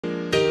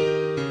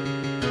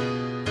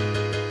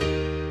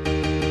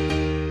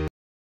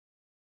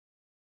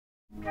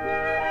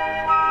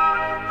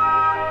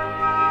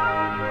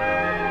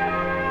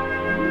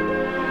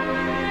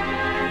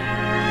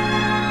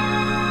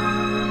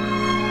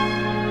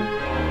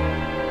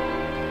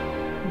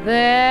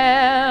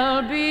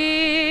There'll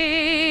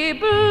be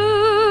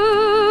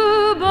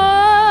bluebirds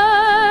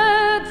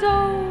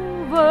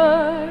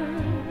over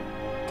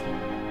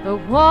the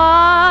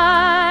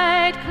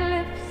white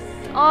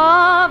cliffs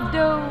of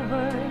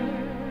Dover.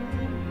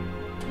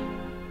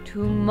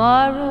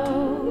 Tomorrow,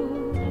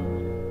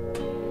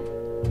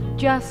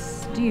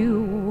 just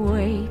you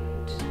wait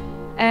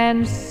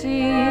and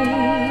see.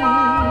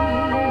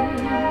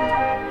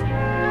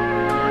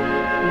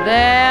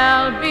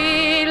 There'll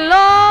be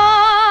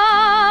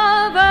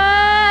love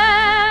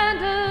and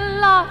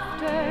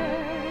laughter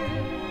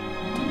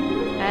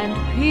and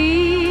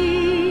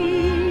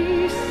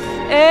peace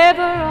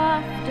ever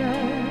after.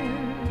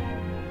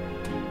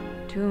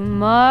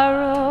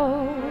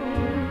 Tomorrow,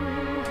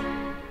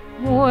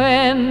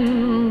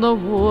 when the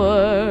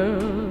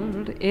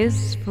world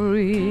is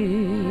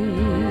free.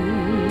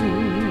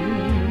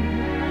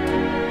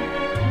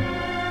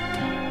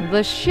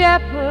 The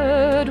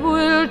shepherd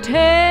will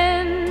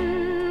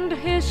tend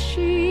his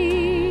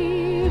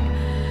sheep,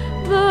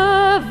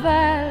 the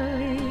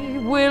valley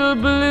will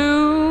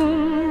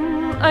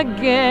bloom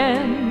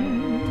again,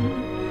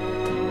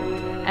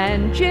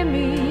 and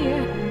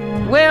Jimmy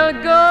will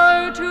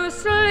go to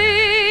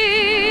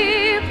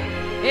sleep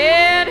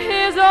in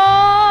his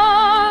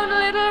own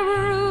little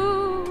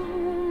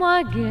room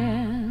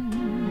again.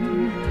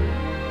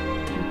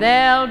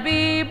 There'll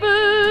be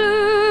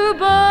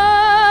bluebirds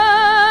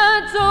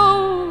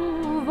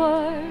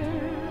over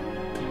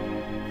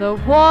the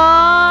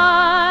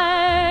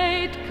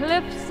white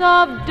cliffs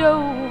of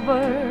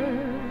Dover.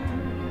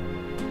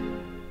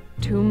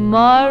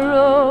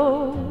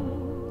 Tomorrow,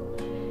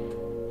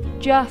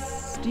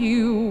 just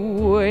you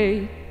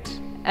wait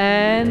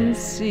and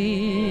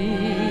see.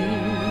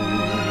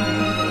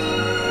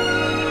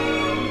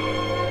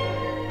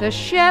 The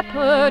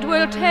shepherd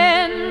will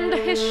tend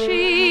his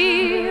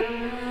sheep,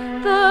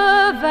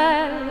 the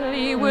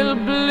valley will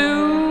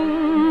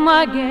bloom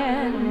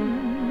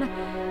again,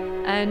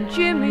 and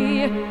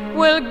Jimmy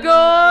will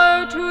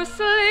go to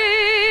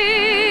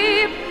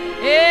sleep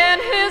in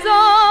his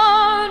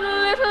own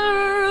little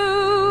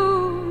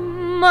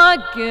room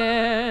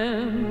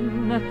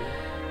again.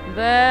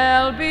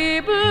 There'll be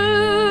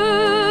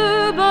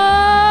bluebirds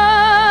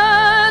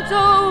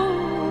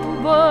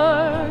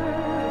over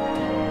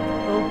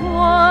the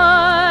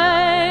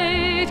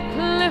white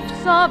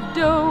cliffs of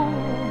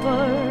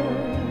Dover.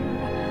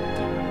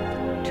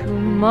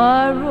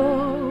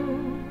 Tomorrow,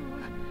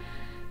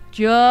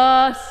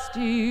 just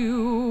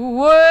you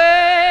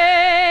wait.